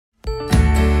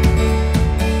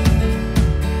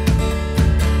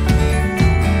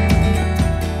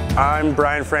I'm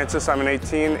Brian Francis, I'm an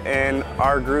 18, and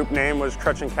our group name was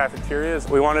Crutching Cafeterias.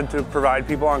 We wanted to provide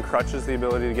people on crutches the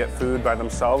ability to get food by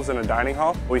themselves in a dining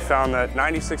hall. We found that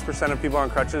 96% of people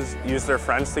on crutches use their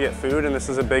friends to get food, and this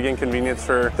is a big inconvenience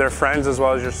for their friends as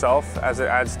well as yourself, as it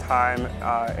adds time,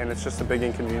 and it's just a big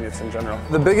inconvenience in general.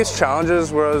 The biggest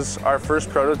challenges was our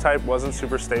first prototype wasn't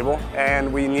super stable,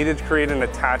 and we needed to create an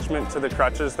attachment to the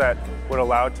crutches that would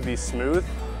allow it to be smooth.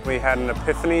 We had an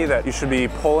epiphany that you should be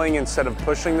pulling instead of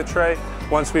pushing the tray.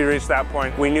 Once we reached that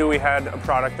point, we knew we had a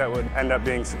product that would end up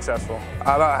being successful.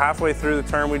 About halfway through the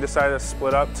term, we decided to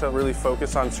split up to really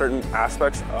focus on certain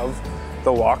aspects of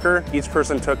the walker. Each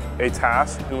person took a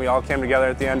task, and we all came together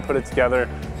at the end, put it together,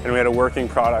 and we had a working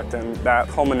product. And that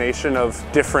culmination of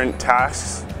different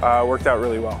tasks worked out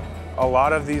really well. A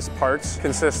lot of these parts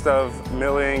consist of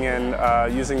milling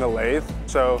and using the lathe.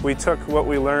 So we took what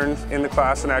we learned in the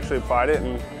class and actually applied it,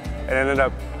 and it ended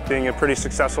up being a pretty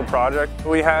successful project.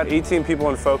 We had 18 people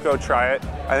in FOCO try it.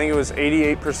 I think it was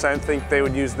 88% think they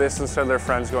would use this instead of their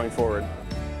friends going forward.